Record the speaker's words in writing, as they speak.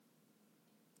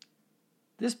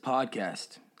This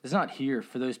podcast is not here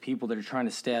for those people that are trying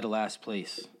to stay out of last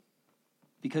place,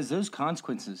 because those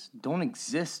consequences don't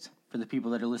exist for the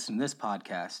people that are listening to this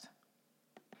podcast.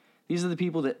 These are the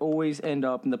people that always end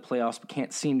up in the playoffs but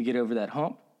can't seem to get over that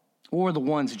hump, or the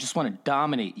ones who just want to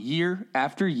dominate year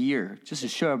after year just to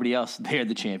show everybody else they're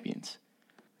the champions.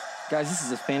 Guys, this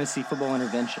is a fantasy football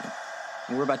intervention,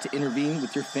 and we're about to intervene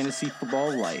with your fantasy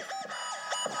football life.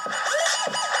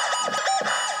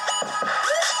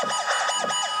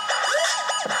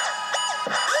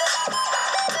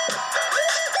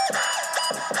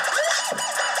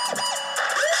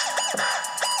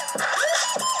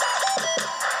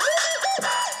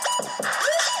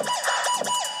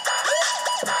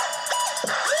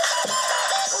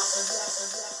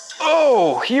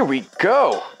 Oh, here we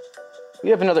go. We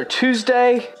have another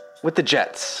Tuesday with the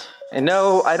Jets. And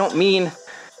no, I don't mean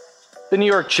the New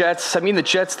York Jets. I mean the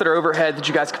Jets that are overhead that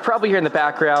you guys could probably hear in the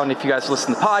background if you guys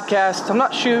listen to the podcast. I'm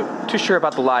not too sure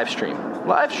about the live stream.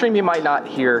 Live stream, you might not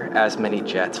hear as many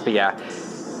Jets. But yeah,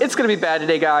 it's going to be bad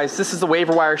today, guys. This is the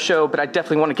Waiver Wire show, but I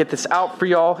definitely want to get this out for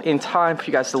y'all in time for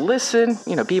you guys to listen,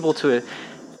 be able to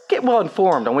get well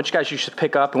informed on which guys you should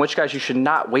pick up and which guys you should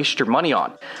not waste your money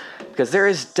on. Because there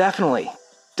is definitely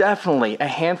a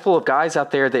handful of guys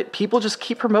out there that people just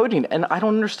keep promoting, and I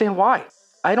don't understand why.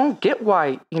 I don't get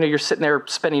why, you're sitting there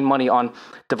spending money on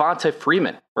Devonta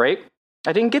Freeman, right?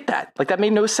 I didn't get that. That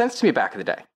made no sense to me back in the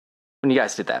day when you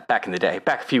guys did that back in the day,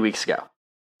 back a few weeks ago.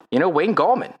 Wayne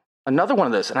Gallman, another one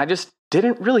of those, and I just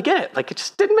didn't really get it. It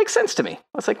just didn't make sense to me. I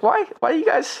was like, why are you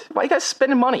guys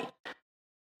spending money?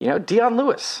 Deion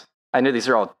Lewis. I know these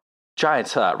are all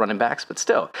Giants running backs, but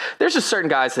still, there's just certain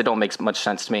guys that don't make much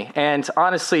sense to me. And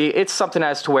honestly, it's something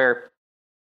as to where,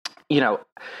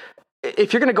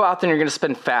 if you're going to go out there and you're going to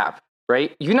spend fab,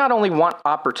 right? You not only want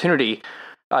opportunity,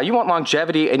 you want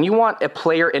longevity, and you want a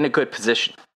player in a good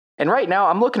position. And right now,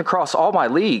 I'm looking across all my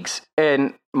leagues,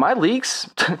 and my leagues,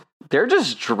 they're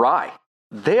just dry.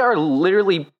 They are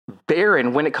literally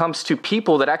barren when it comes to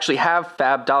people that actually have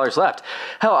fab dollars left.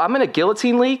 Hell, I'm in a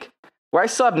guillotine league where I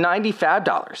still have 90 fab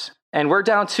dollars. And we're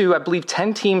down to, I believe,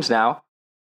 10 teams now.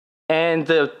 And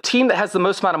the team that has the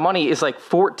most amount of money is like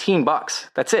 $14.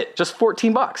 That's it, just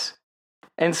 $14.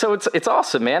 And so it's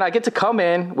awesome, man. I get to come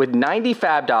in with 90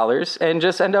 fab dollars and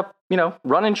just end up,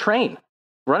 running train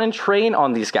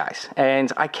on these guys.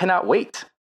 And I cannot wait.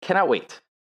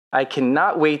 I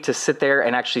cannot wait to sit there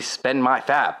and actually spend my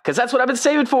fab, because that's what I've been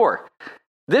saving for.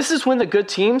 This is when the good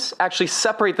teams actually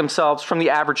separate themselves from the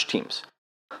average teams.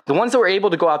 The ones that were able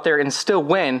to go out there and still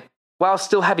win while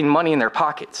still having money in their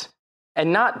pockets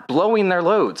and not blowing their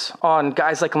loads on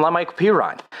guys like Michael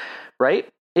Piron, right?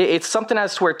 It's something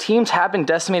as to where teams have been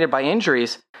decimated by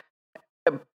injuries,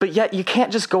 but yet you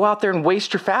can't just go out there and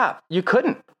waste your fab. You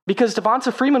couldn't, because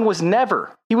Devonta Freeman was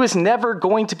never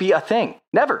going to be a thing.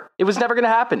 Never. It was never going to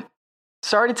happen.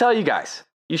 Sorry to tell you guys,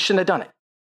 you shouldn't have done it.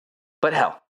 But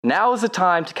hell, now is the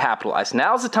time to capitalize.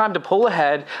 Now is the time to pull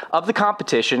ahead of the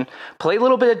competition, play a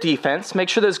little bit of defense, make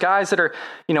sure those guys that are,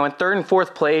 in third and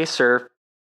fourth place or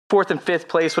fourth and fifth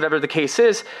place, whatever the case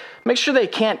is, make sure they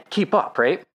can't keep up,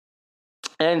 right?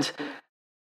 And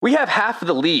we have half of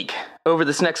the league over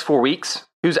this next 4 weeks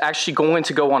who's actually going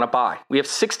to go on a bye. We have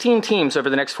 16 teams over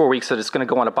the next 4 weeks that is going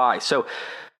to go on a bye. So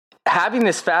having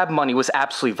this fab money was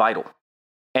absolutely vital.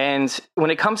 And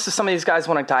when it comes to some of these guys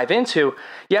I want to dive into,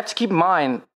 you have to keep in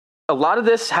mind, a lot of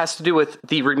this has to do with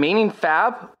the remaining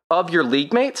fab of your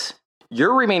league mates,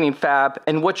 your remaining fab,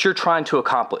 and what you're trying to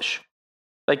accomplish.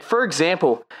 For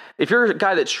example, if you're a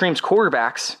guy that streams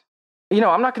quarterbacks,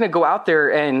 I'm not going to go out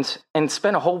there and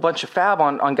spend a whole bunch of fab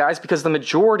on guys, because the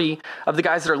majority of the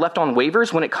guys that are left on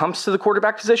waivers when it comes to the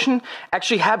quarterback position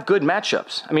actually have good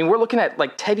matchups. I mean, we're looking at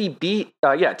Teddy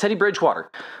Bridgewater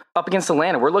up against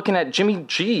Atlanta. We're looking at Jimmy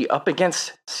G up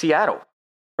against Seattle,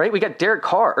 right? We got David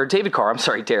Carr.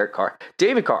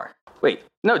 Wait,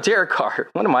 no, Derek Carr.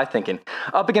 What am I thinking?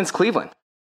 Up against Cleveland.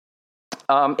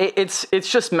 It's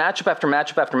just matchup after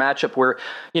matchup after matchup where,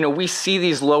 we see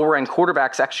these lower end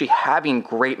quarterbacks actually having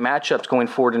great matchups going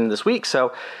forward into this week.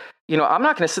 So, I'm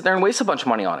not going to sit there and waste a bunch of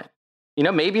money on it.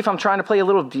 Maybe if I'm trying to play a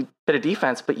little bit of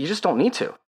defense, but you just don't need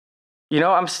to.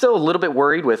 I'm still a little bit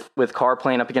worried with Carr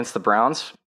playing up against the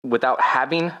Browns without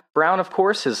having Brown, of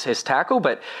course, his tackle.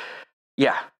 But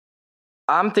yeah,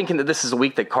 I'm thinking that this is a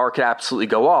week that Carr could absolutely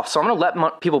go off. So I'm going to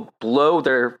let people blow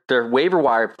their waiver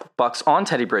wire bucks on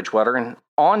Teddy Bridgewater and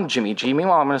on Jimmy G.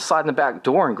 Meanwhile, I'm going to slide in the back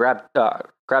door and grab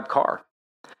Carr.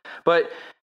 But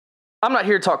I'm not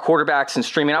here to talk quarterbacks and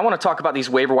streaming. I want to talk about these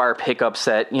waiver wire pickups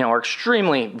that, are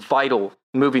extremely vital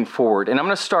moving forward. And I'm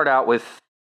going to start out with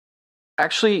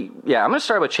Actually, yeah, I'm going to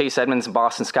start with Chase Edmonds and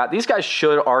Boston Scott. These guys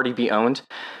should already be owned.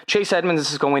 Chase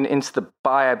Edmonds is going into the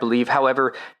bye, I believe.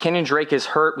 However, Kenyon Drake is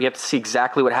hurt. We have to see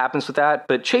exactly what happens with that.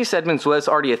 But Chase Edmonds was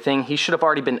already a thing. He should have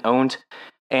already been owned.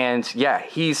 And yeah,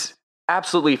 he's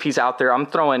absolutely, if he's out there, I'm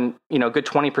throwing, a good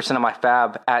 20% of my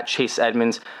fab at Chase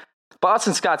Edmonds.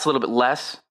 Boston Scott's a little bit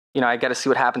less. I got to see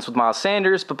what happens with Miles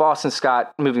Sanders, but Boston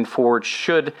Scott moving forward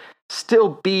should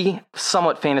still be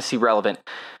somewhat fantasy relevant.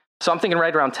 So I'm thinking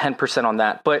right around 10% on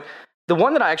that. But the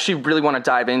one that I actually really want to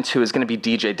dive into is going to be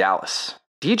DJ Dallas.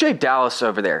 DJ Dallas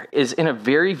over there is in a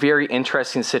very, very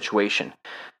interesting situation.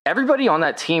 Everybody on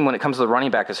that team when it comes to the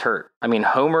running back is hurt. I mean,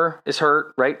 Homer is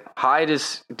hurt, right? Hyde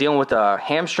is dealing with a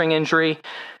hamstring injury.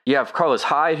 You have Carlos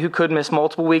Hyde, who could miss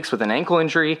multiple weeks with an ankle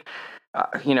injury.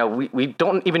 We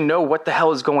don't even know what the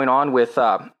hell is going on with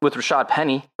Rashad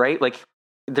Penny, right? Like,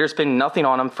 there's been nothing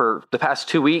on him for the past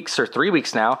 2 weeks or 3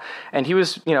 weeks now, and he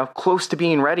was, close to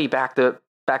being ready back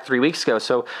 3 weeks ago.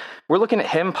 So we're looking at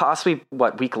him possibly,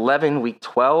 week 11, week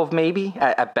 12 maybe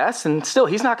at best, and still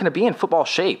he's not going to be in football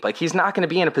shape. Like, he's not going to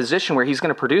be in a position where he's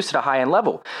going to produce at a high-end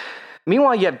level.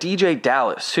 Meanwhile, you have DJ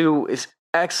Dallas, who is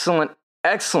excellent,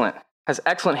 has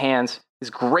excellent hands, is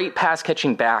great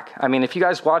pass-catching back. I mean, if you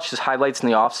guys watch his highlights in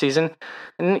the offseason,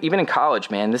 and even in college,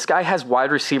 man, this guy has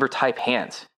wide receiver-type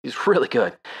hands. He's really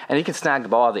good, and he can snag the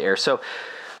ball out of the air. So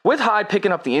with Hyde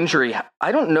picking up the injury,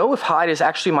 I don't know if Hyde is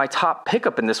actually my top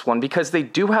pickup in this one because they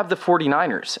do have the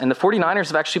 49ers, and the 49ers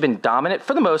have actually been dominant,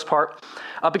 for the most part,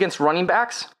 up against running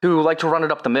backs who like to run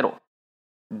it up the middle.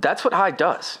 That's what Hyde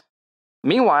does.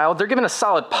 Meanwhile, they're giving a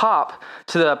solid pop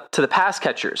to the pass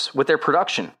catchers with their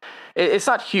production. It's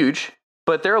not huge,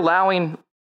 but they're allowing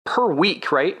per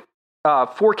week, right?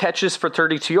 4 catches for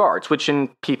 32 yards, which in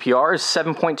PPR is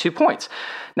 7.2 points.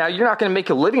 Now, you're not going to make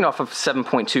a living off of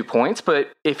 7.2 points,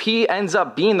 but if he ends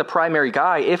up being the primary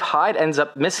guy, if Hyde ends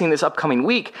up missing this upcoming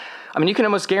week, I mean, you can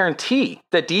almost guarantee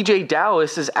that DJ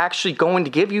Dallas is actually going to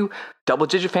give you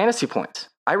double-digit fantasy points.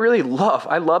 I love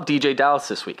DJ Dallas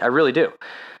this week. I really do.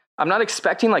 I'm not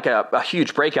expecting like a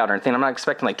huge breakout or anything. I'm not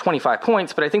expecting like 25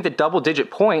 points, but I think the double-digit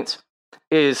points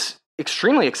is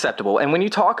extremely acceptable. And when you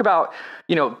talk about,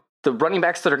 the running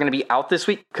backs that are going to be out this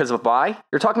week because of a bye,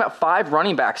 you're talking about 5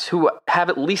 running backs who have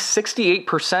at least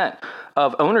 68%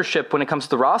 of ownership when it comes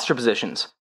to the roster positions.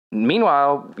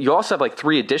 Meanwhile, you also have like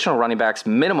 3 additional running backs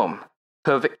minimum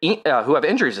who have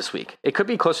injuries this week. It could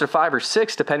be closer to 5 or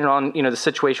 6, depending on the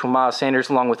situation with Miles Sanders,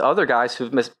 along with other guys who've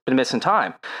been missing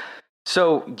time.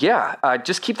 So yeah,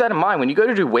 just keep that in mind when you go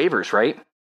to do waivers, right?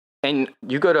 And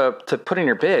you go to put in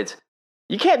your bids.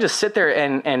 You can't just sit there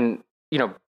and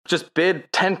just bid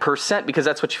 10% because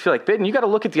that's what you feel like bidding. You got to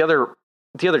look at the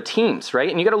other teams, right?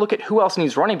 And you got to look at who else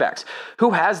needs running backs,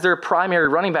 who has their primary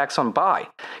running backs on bye,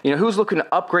 who's looking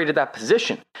to upgrade at that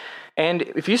position. And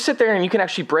if you sit there and you can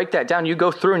actually break that down, you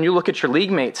go through and you look at your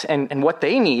league mates and what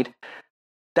they need,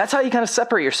 that's how you kind of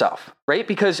separate yourself, right?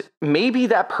 Because maybe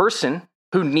that person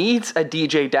who needs a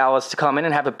DJ Dallas to come in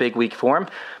and have a big week for him,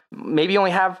 maybe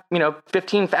only have,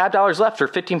 15 fab dollars left or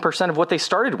 15% of what they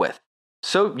started with.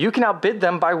 So you can outbid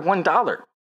them by $1.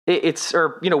 It's,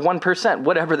 or 1%,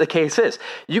 whatever the case is.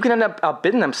 You can end up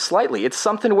outbidding them slightly. It's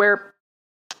something where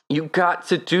you got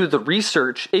to do the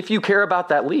research if you care about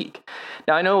that league.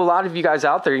 Now, I know a lot of you guys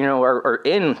out there, are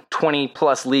in 20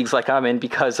 plus leagues like I'm in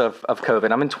because of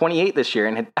COVID. I'm in 28 this year,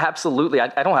 and absolutely,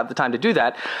 I don't have the time to do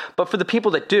that. But for the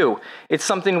people that do, it's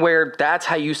something where that's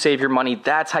how you save your money,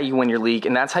 that's how you win your league,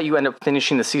 and that's how you end up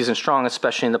finishing the season strong,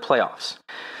 especially in the playoffs.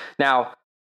 Now,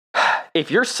 if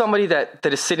you're somebody that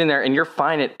is sitting there and you're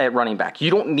fine at running back,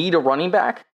 you don't need a running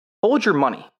back, hold your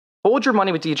money. Hold your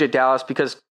money with DJ Dallas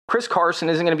because Chris Carson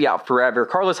isn't going to be out forever.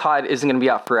 Carlos Hyde isn't going to be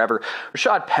out forever.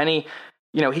 Rashad Penny,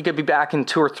 he could be back in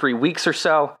 2 or 3 weeks or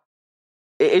so.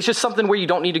 It's just something where you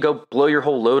don't need to go blow your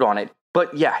whole load on it.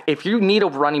 But yeah, if you need a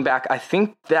running back, I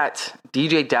think that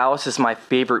DJ Dallas is my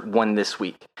favorite one this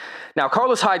week. Now,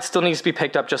 Carlos Hyde still needs to be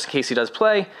picked up just in case he does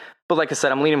play. But like I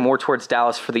said, I'm leaning more towards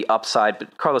Dallas for the upside,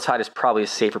 but Carlos Hyde is probably a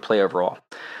safer play overall.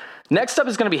 Next up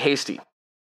is going to be Hasty.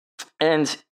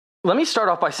 And let me start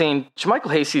off by saying JaMychal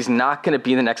Hasty is not going to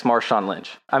be the next Marshawn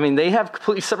Lynch. I mean, they have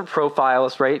completely separate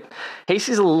profiles, right?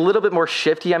 Hasty's a little bit more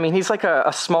shifty. I mean, he's like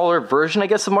a smaller version, I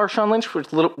guess, of Marshawn Lynch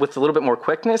with a little bit more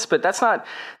quickness, but that's not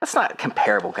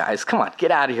comparable, guys. Come on,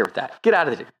 get out of here with that. Get out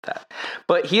of here with that.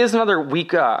 But he is another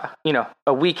week, a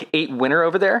week 8 winner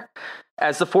over there.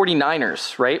 As the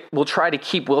 49ers, right, will try to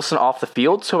keep Wilson off the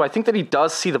field. So I think that he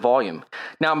does see the volume.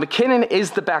 Now, McKinnon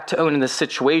is the back to own in this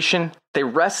situation. They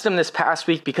rest him this past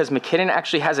week because McKinnon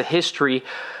actually has a history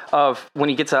of when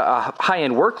he gets a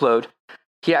high-end workload,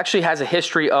 he actually has a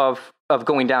history of of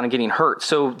going down and getting hurt.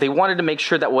 So they wanted to make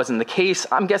sure that wasn't the case.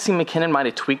 I'm guessing McKinnon might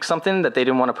have tweaked something that they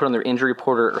didn't want to put on their injury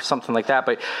report or something like that.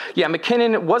 But yeah,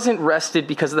 McKinnon wasn't rested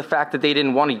because of the fact that they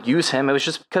didn't want to use him. It was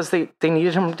just because they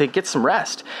needed him to get some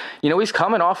rest. He's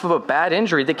coming off of a bad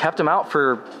injury that kept him out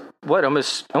for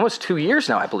almost 2 years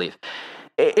now, I believe.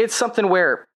 It's something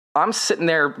where I'm sitting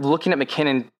there looking at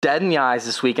McKinnon dead in the eyes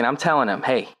this week, and I'm telling him,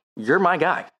 hey, you're my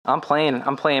guy. I'm playing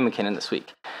McKinnon this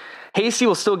week. Hasty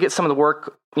will still get some of the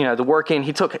work in.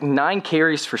 He took 9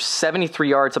 carries for 73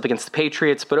 yards up against the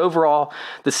Patriots, but overall,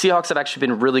 the Seahawks have actually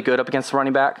been really good up against the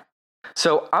running back.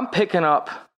 So I'm picking up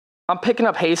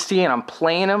Hasty, and I'm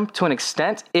playing him to an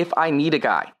extent if I need a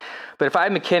guy. But if I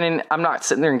have McKinnon, I'm not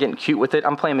sitting there and getting cute with it.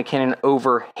 I'm playing McKinnon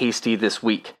over Hasty this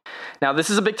week. Now, this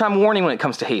is a big time warning when it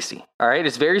comes to Hasty. All right,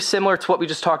 it's very similar to what we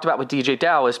just talked about with DJ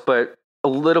Dallas, but a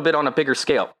little bit on a bigger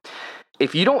scale.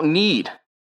 If you don't need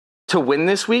to win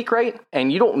this week, right,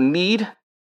 and you don't need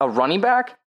a running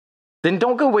back, then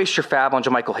don't go waste your fab on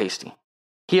JaMycal Hasty.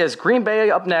 He has Green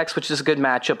Bay up next, which is a good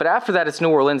matchup, but after that it's New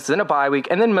Orleans, then a bye week,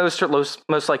 and then Mostert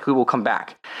most likely will come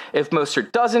back. If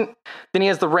Mostert doesn't, then he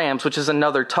has the Rams, which is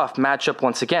another tough matchup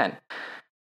once again.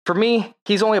 For me,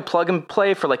 he's only a plug and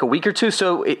play for like a week or two,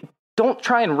 so don't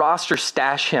try and roster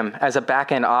stash him as a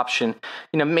back-end option.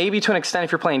 Maybe to an extent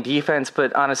if you're playing defense,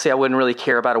 but honestly, I wouldn't really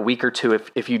care about a week or two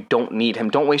if you don't need him.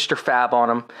 Don't waste your fab on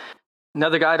him.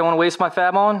 Another guy I don't want to waste my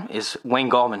fab on is Wayne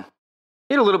Gallman.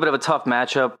 He had a little bit of a tough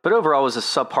matchup, but overall it was a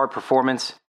subpar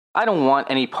performance. I don't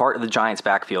want any part of the Giants'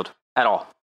 backfield at all.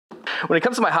 When it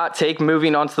comes to my hot take,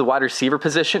 moving on to the wide receiver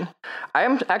position, I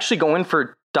am actually going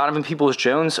for Donovan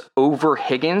Peoples-Jones over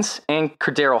Higgins and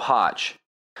Cordero Hodge.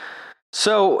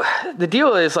 So the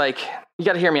deal is, you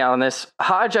got to hear me out on this.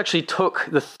 Hodge actually took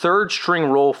the third string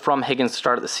role from Higgins to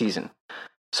start of the season.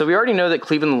 So we already know that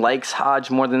Cleveland likes Hodge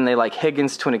more than they like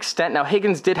Higgins to an extent. Now,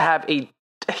 Higgins did have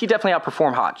he definitely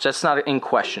outperformed Hodge. That's not in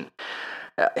question.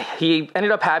 He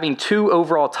ended up having 2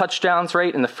 overall touchdowns,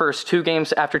 right, in the first 2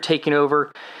 games after taking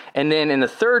over. And then in the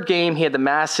third game, he had the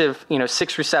massive,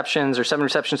 6 receptions or 7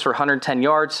 receptions for 110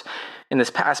 yards in this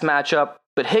past matchup.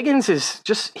 But Higgins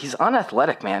he's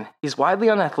unathletic, man. He's widely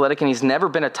unathletic, and he's never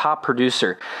been a top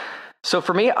producer. So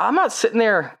for me, I'm not sitting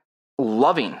there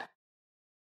loving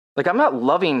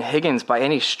Higgins by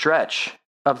any stretch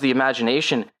of the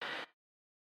imagination.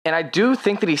 And I do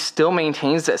think that he still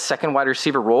maintains that second wide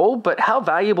receiver role, but how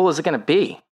valuable is it going to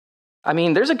be? I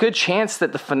mean, there's a good chance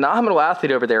that the phenomenal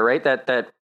athlete over there, right,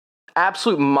 that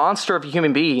absolute monster of a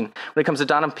human being when it comes to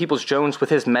Donovan Peoples-Jones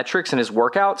with his metrics and his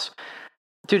workouts,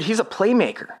 dude, he's a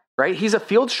playmaker, right? He's a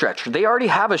field stretcher. They already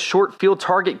have a short field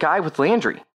target guy with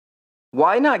Landry.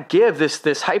 Why not give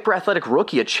this hyper-athletic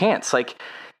rookie a chance?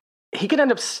 He could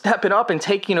end up stepping up and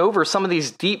taking over some of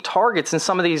these deep targets and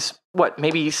some of these,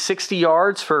 maybe 60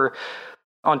 yards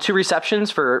on 2 receptions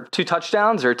for 2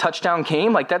 touchdowns or a touchdown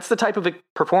game. That's the type of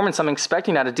performance I'm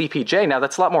expecting out of DPJ. Now,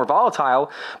 that's a lot more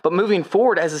volatile, but moving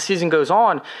forward as the season goes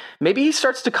on, maybe he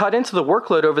starts to cut into the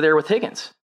workload over there with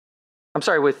Higgins. I'm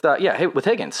sorry, with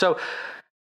Higgins. So,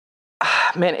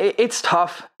 man, it's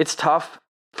tough. It's tough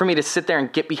for me to sit there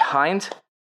and get behind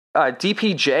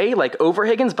DPJ over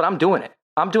Higgins, but I'm doing it.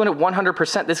 I'm doing it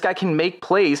 100%. This guy can make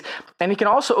plays, and he can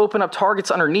also open up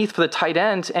targets underneath for the tight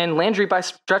end and Landry by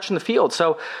stretching the field.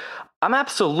 So I'm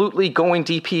absolutely going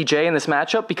DPJ in this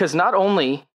matchup because not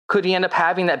only could he end up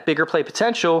having that bigger play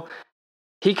potential,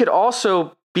 he could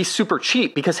also be super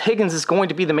cheap because Higgins is going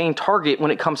to be the main target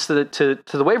when it comes to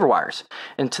the waiver wires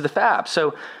and to the fab.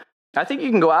 So I think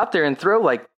you can go out there and throw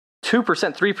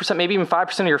 2%, 3%, maybe even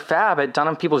 5% of your fab at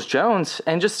Donovan Peoples-Jones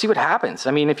and just see what happens.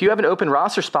 I mean, if you have an open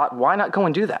roster spot, why not go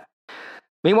and do that?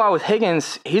 Meanwhile, with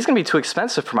Higgins, he's going to be too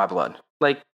expensive for my blood.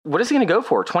 What is he going to go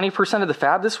for? 20% of the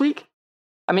fab this week?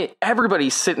 I mean,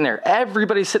 everybody's sitting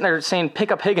there saying,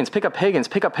 pick up Higgins, pick up Higgins,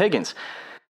 pick up Higgins.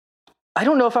 I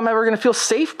don't know if I'm ever going to feel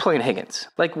safe playing Higgins.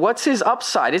 What's his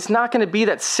upside? It's not going to be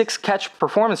that 6-catch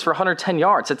performance for 110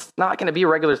 yards. It's not going to be a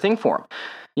regular thing for him.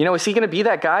 Is he going to be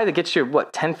that guy that gets you,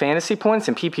 10 fantasy points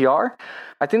in PPR?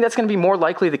 I think that's going to be more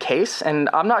likely the case, and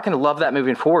I'm not going to love that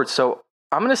moving forward. So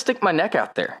I'm going to stick my neck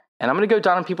out there, and I'm going to go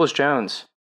Donovan Peoples-Jones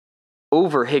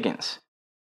over Higgins.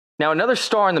 Now, another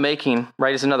star in the making,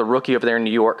 right, is another rookie over there in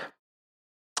New York.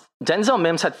 Denzel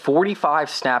Mims had 45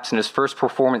 snaps in his first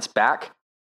performance back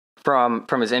from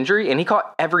his injury, and he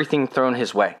caught everything thrown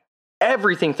his way.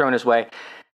 Everything thrown his way.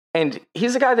 And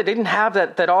he's a guy that didn't have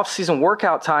that off-season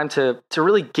workout time to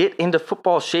really get into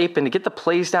football shape and to get the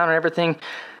plays down and everything.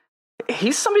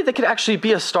 He's somebody that could actually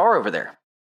be a star over there.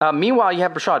 Meanwhile, you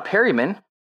have Rashad Perryman,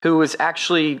 who is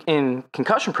actually in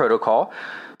concussion protocol.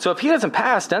 So if he doesn't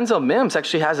pass, Denzel Mims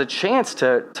actually has a chance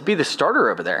to be the starter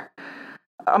over there.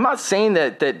 I'm not saying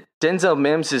that Denzel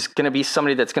Mims is going to be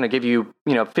somebody that's going to give you,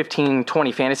 15,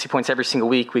 20 fantasy points every single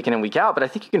week in and week out. But I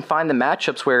think you can find the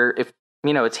matchups where if,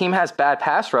 a team has bad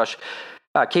pass rush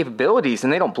capabilities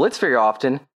and they don't blitz very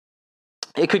often,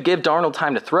 it could give Darnold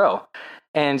time to throw.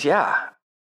 And yeah,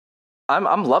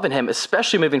 I'm loving him,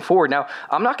 especially moving forward. Now,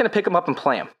 I'm not going to pick him up and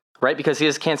play him, right? Because he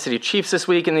has Kansas City Chiefs this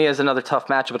week and he has another tough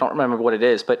matchup. I don't remember what it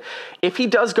is. But if he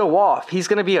does go off, he's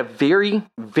going to be a very,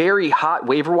 very hot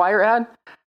waiver wire ad.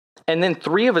 And then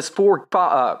three of his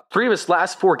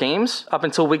last 4 games up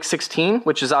until week 16,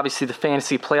 which is obviously the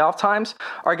fantasy playoff times,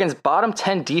 are against bottom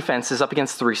 10 defenses up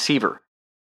against the receiver.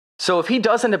 So if he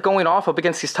does end up going off up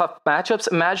against these tough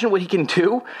matchups, imagine what he can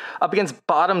do up against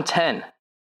bottom 10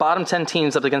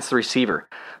 teams up against the receiver.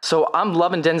 So I'm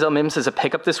loving Denzel Mims as a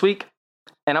pickup this week.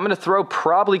 And I'm going to throw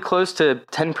probably close to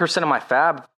 10% of my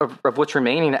fab of what's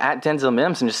remaining at Denzel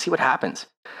Mims and just see what happens.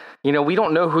 We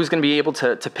don't know who's going to be able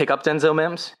to pick up Denzel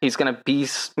Mims. He's going to be,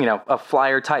 a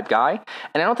flyer type guy.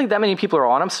 And I don't think that many people are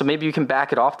on him. So maybe you can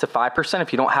back it off to 5%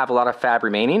 if you don't have a lot of fab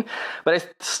remaining. But I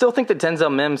still think that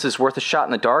Denzel Mims is worth a shot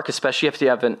in the dark, especially if you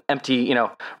have an empty,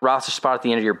 roster spot at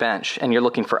the end of your bench and you're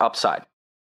looking for upside.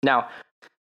 Now,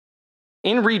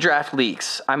 in redraft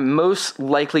leagues, I'm most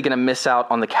likely going to miss out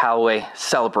on the Callaway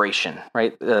celebration,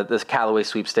 right? The Callaway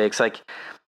sweepstakes.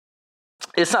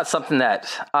 It's not something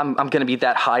that I'm going to be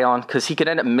that high on because he could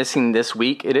end up missing this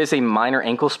week. It is a minor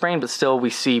ankle sprain, but still we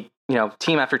see,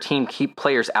 team after team keep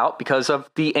players out because of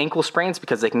the ankle sprains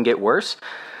because they can get worse.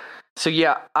 So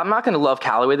yeah, I'm not going to love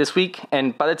Callaway this week.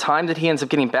 And by the time that he ends up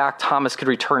getting back, Thomas could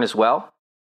return as well.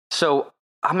 So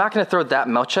I'm not going to throw that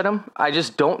much at him. I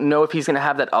just don't know if he's going to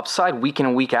have that upside week in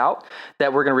and week out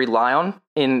that we're going to rely on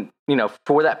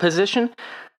for that position.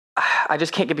 I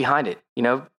just can't get behind it.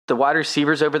 The wide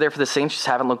receivers over there for the Saints just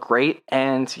haven't looked great.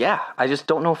 And yeah, I just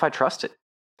don't know if I trust it.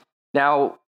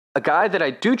 Now, a guy that I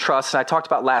do trust, and I talked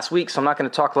about last week, so I'm not going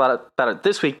to talk a lot about it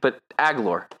this week, but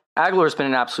Aguilar. Aguilar has been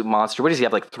an absolute monster. What does he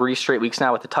have, 3 straight weeks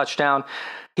now with the touchdown?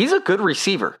 He's a good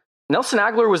receiver. Nelson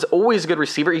Aguilar was always a good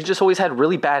receiver. He just always had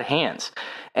really bad hands.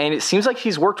 And it seems like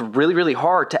he's worked really, really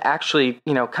hard to actually,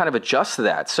 kind of adjust to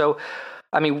that. So,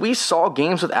 we saw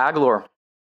games with Aguilar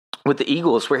with the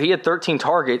Eagles where he had 13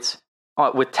 targets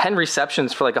with 10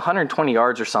 receptions for 120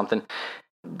 yards or something.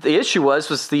 The issue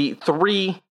was the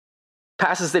 3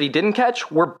 passes that he didn't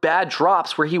catch were bad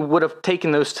drops where he would have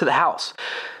taken those to the house.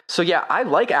 So yeah, I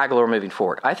like Aguilar moving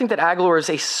forward. I think that Aguilar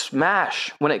is a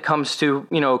smash when it comes to,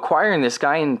 acquiring this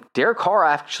guy, and Derek Carr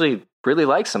actually really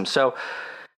likes him. So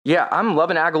yeah, I'm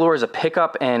loving Aguilar as a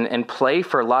pickup and play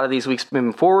for a lot of these weeks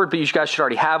moving forward, but you guys should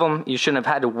already have him. You shouldn't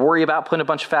have had to worry about putting a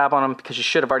bunch of fab on him because you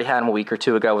should have already had him a week or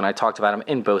 2 ago when I talked about him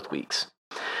in both weeks.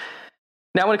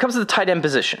 Now, when it comes to the tight end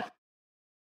position,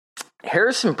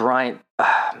 Harrison Bryant,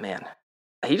 man,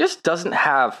 he just doesn't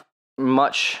have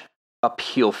much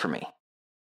appeal for me,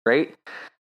 right?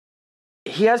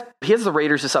 He has the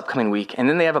Raiders this upcoming week, and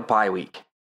then they have a bye week.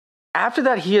 After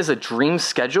that, he has a dream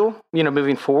schedule,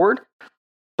 moving forward.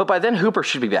 But by then, Hooper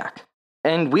should be back.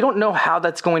 And we don't know how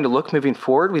that's going to look moving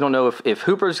forward. We don't know if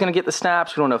Hooper is going to get the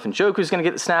snaps. We don't know if Njoku is going to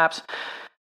get the snaps.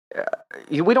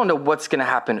 We don't know what's going to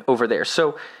happen over there.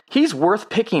 So he's worth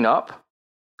picking up.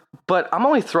 But I'm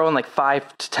only throwing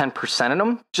 5 to 10% in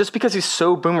him just because he's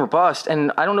so boom or bust.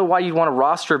 And I don't know why you'd want to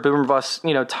roster a boom or bust,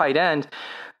 tight end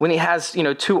when he has,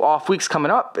 2 off weeks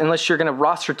coming up, unless you're going to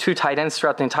roster 2 tight ends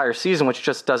throughout the entire season, which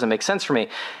just doesn't make sense for me.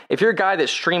 If you're a guy that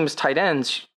streams tight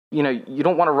ends, you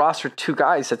don't want to roster 2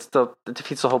 guys. That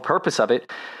defeats the whole purpose of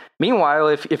it. Meanwhile,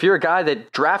 if you're a guy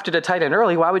that drafted a tight end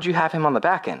early, why would you have him on the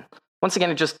back end? Once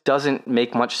again, it just doesn't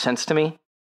make much sense to me.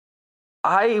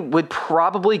 I would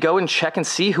probably go and check and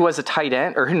see who has a tight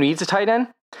end or who needs a tight end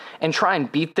and try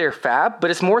and beat their fab. But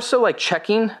it's more so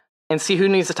checking and see who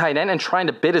needs a tight end and trying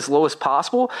to bid as low as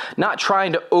possible, not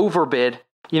trying to overbid,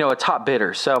 a top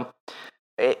bidder. So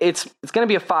it's going to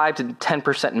be a 5 to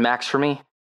 10% max for me.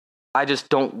 I just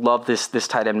don't love this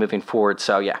tight end moving forward.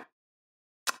 So yeah.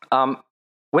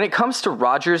 When it comes to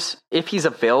Rodgers, if he's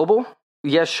available,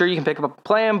 yeah, sure, you can pick him up and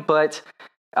play him, but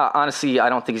honestly, I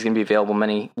don't think he's going to be available in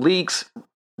many leagues.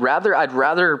 I'd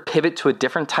rather pivot to a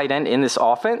different tight end in this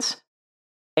offense.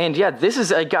 And yeah, this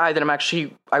is a guy that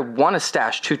I want to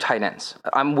stash 2 tight ends.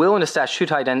 I'm willing to stash 2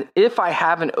 tight ends if I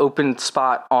have an open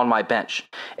spot on my bench.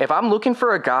 If I'm looking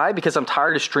for a guy because I'm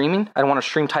tired of streaming, I don't want to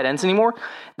stream tight ends anymore,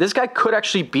 this guy could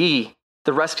actually be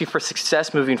the recipe for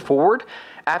success moving forward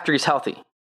after he's healthy.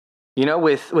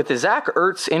 With the Zach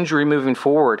Ertz injury moving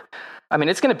forward,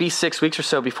 it's going to be 6 weeks or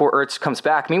so before Ertz comes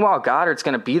back. Meanwhile, Goddard's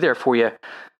going to be there for you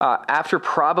after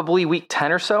probably week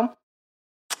 10 or so.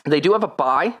 They do have a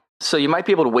bye, so you might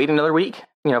be able to wait another week,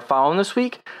 following this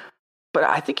week. But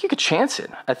I think you could chance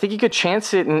it. I think you could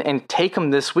chance it and take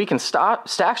him this week and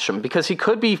stash him, because he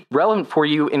could be relevant for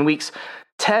you in weeks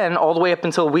 10 all the way up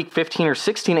until week 15 or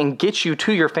 16 and get you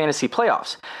to your fantasy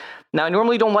playoffs. Now, I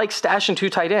normally don't like stashing 2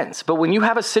 tight ends, but when you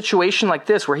have a situation like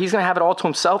this where he's going to have it all to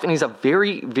himself and he's a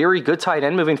very, very good tight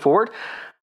end moving forward,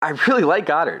 I really like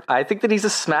Goddard. I think that he's a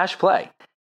smash play.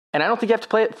 And I don't think you have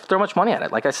to throw much money at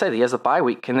it. Like I said, he has the bye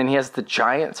week, and then he has the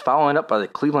Giants following up by the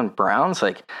Cleveland Browns.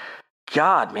 Like,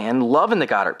 God, man, loving the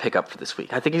Goddard pickup for this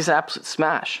week. I think he's an absolute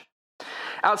smash.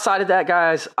 Outside of that,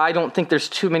 guys, I don't think there's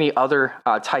too many other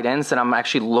tight ends that I'm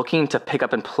actually looking to pick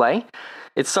up and play.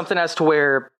 It's something as to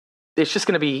where it's just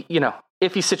going to be,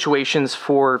 iffy situations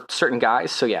for certain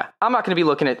guys. So, yeah, I'm not going to be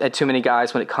looking at too many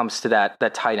guys when it comes to that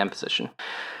tight end position.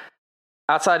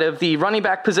 Outside of the running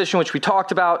back position, which we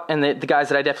talked about, and the guys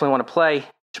that I definitely want to play,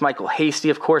 Michael Hasty,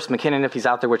 of course, McKinnon, if he's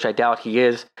out there, which I doubt he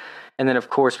is. And then, of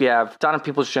course, we have Donovan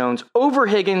Peoples-Jones over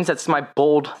Higgins. That's my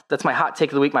hot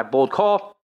take of the week, my bold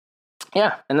call.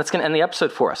 Yeah, and that's going to end the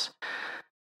episode for us.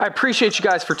 I appreciate you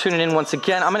guys for tuning in once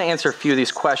again. I'm going to answer a few of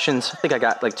these questions. I think I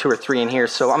got like 2 or 3 in here,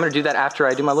 so I'm going to do that after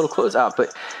I do my little closeout.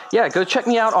 But yeah, go check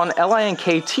me out on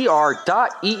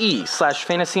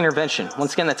linktr.ee/fantasy intervention.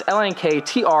 Once again, that's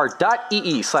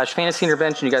linktr.ee/fantasy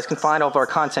intervention. You guys can find all of our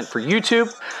content for YouTube.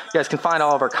 You guys can find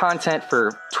all of our content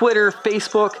for Twitter,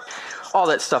 Facebook, all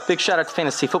that stuff. Big shout out to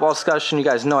Fantasy Football Discussion. You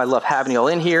guys know I love having you all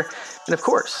in here. And of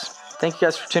course, thank you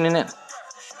guys for tuning in.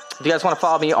 If you guys want to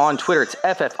follow me on Twitter, it's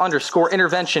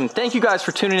FF_intervention. Thank you guys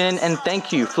for tuning in, and thank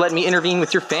you for letting me intervene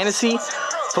with your fantasy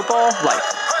football life.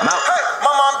 I'm out. Hey, my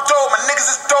mom dope, my niggas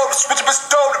is dope, the switch up is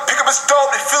dope, the pick up is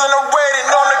dope, they feeling the way, they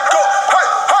know I'm the GOAT. Hey,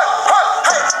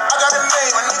 I got it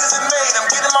made, my niggas is made, I'm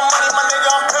getting my money, my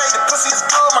nigga, I'm paid, the pussy is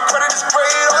good, my credit is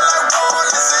great, all I want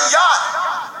is a yacht.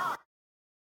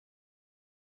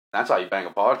 That's how you bang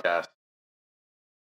a podcast.